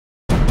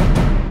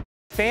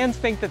Fans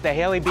think that the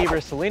Hailey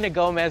Bieber-Selena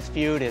Gomez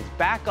feud is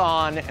back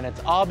on, and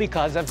it's all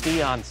because of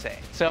Beyoncé.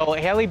 So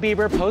Hailey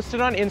Bieber posted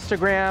on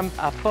Instagram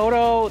a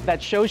photo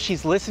that shows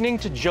she's listening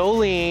to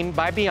Jolene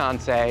by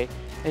Beyoncé,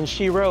 and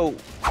she wrote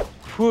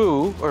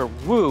woo, or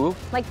woo,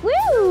 like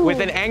woo,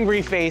 with an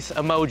angry face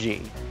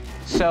emoji.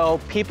 So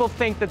people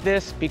think that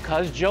this,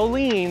 because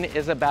Jolene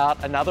is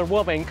about another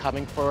woman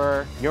coming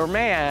for your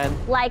man.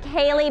 Like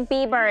Hailey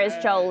Bieber is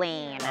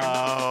Jolene.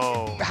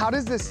 Oh. How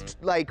does this,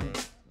 like,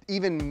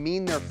 even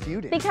mean they're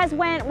feuding? Because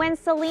when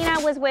Selena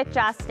was with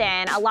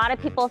Justin, a lot of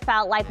people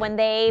felt like when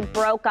they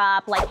broke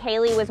up, like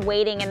Hailey was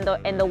waiting in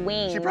the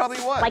wings. She probably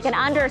was. Like an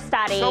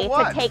understudy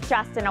to take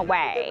Justin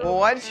away. Well,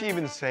 why did she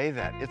even say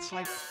that? It's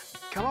like,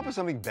 come up with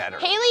something better.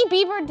 Hailey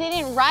Bieber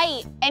didn't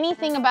write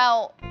anything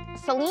about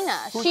Selena.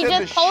 She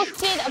just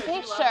posted a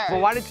picture. Well,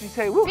 why did she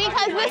say woo?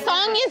 Because the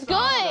song is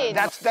good.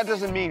 That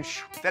doesn't mean shh.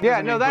 That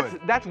Yeah, doesn't no, mean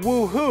that's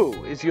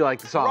woo-hoo, is you like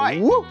the song.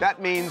 right. Woo.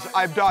 That means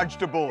I've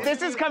dodged a bullet.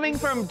 This is coming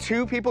from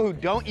two people who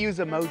don't use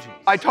emojis.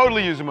 I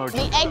totally use emojis.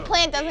 The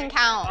eggplant doesn't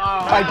count.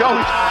 I don't.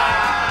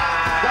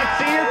 Let's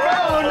see your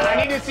phone.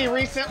 I need to see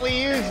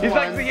recently used He's ones.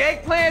 like the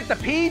eggplant, the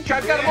peach,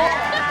 I've got them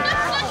all.